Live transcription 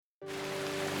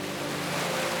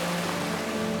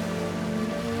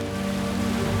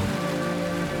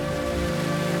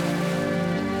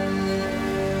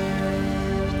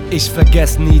Ich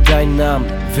vergess nie deinen Namen,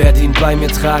 werde ihn bei mir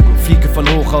tragen. Fliege von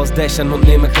Hochhausdächern und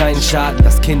nehme keinen Schaden.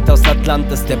 Das Kind aus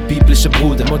Atlantis, der biblische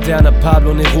Bruder. Moderner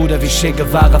Pablo Neruda wie Che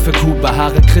Guevara für Kuba.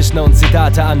 Hare Krishna und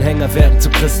Siddhartha-Anhänger werden zu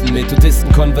Christen.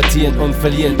 Methodisten konvertieren und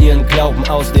verlieren ihren Glauben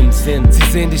aus dem Sinn. Sie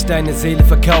sehen dich deine Seele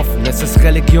verkaufen. Es ist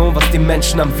Religion, was die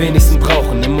Menschen am wenigsten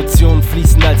brauchen. Emotionen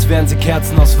fließen, als wären sie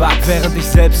Kerzen aus Wachs, während ich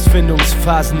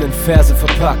Selbstfindungsphasen in Verse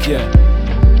verpacke, yeah.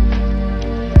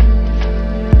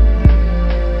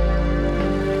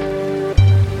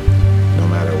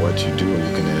 What you do,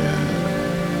 you can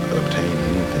obtain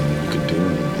anything, you can do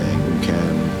anything, you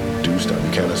can do stuff,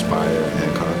 you can aspire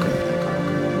and conquer.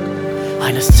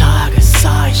 Eines Tages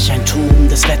sah ich ein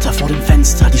tobendes Wetter vor dem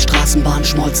Fenster. Die Straßenbahn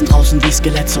schmolzen draußen wie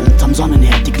Skelette unterm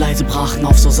Sonnenherd. Die Gleise brachen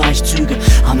auf, so sah ich Züge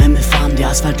am Himmel fahren. Der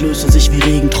Asphalt löste sich wie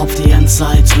Regen, tropfte er ins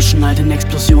All. Zwischen all den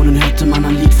Explosionen hörte man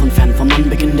ein Lied von fern, vom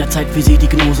Anbeginn der Zeit, wie sie die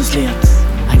Gnosis lehrt.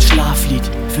 Ein Schlaflied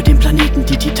für den Planeten,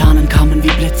 die Titanen kamen wie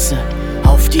Blitze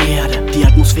auf die Erde. Die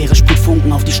Atmosphäre sprüht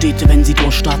Funken auf die Städte, wenn sie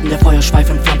durchstarten. Der Feuerschweif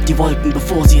entflammt die Wolken,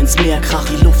 bevor sie ins Meer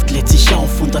krachen. Die Luft lädt sich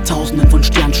auf unter Tausenden von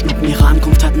Sternschnuppen. Ihre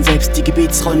Ankunft hatten selbst die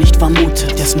Gebetsrollen nicht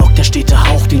vermutet. Der Smog der Städte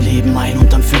haucht in Leben ein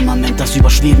und am Firmament, das über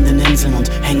schwebenden Inseln und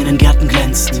hängenden Gärten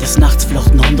glänzt. Des Nachts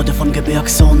flochten Hunderte von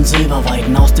Gebirgssohnen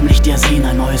Silberweiden. Aus dem Licht der Seen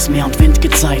ein neues Meer und Wind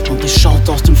gezeigt. Und ich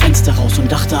schaute aus dem Fenster raus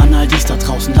und dachte an all dies da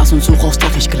draußen. Lass uns hoch aufs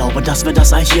Dach, ich glaube, dass wir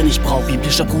das Ei hier nicht brauchen.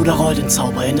 Biblischer Bruder rollt den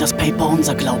Zauber in das Paper,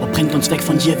 unser Glaube bringt uns weg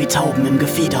von hier wie Tauben im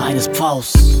Gefieder eines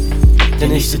Pfaus. Der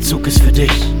nächste Zug ist für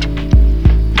dich.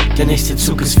 Der nächste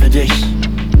Zug ist für dich.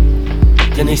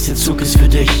 Der nächste Zug ist für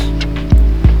dich.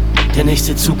 Der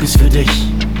nächste Zug ist für dich.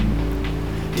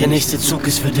 Der nächste Zug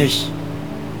ist für dich.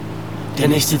 Der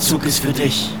nächste Zug ist für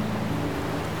dich.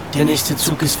 Der nächste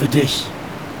Zug ist für dich.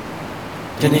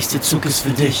 Der nächste Zug ist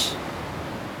für dich.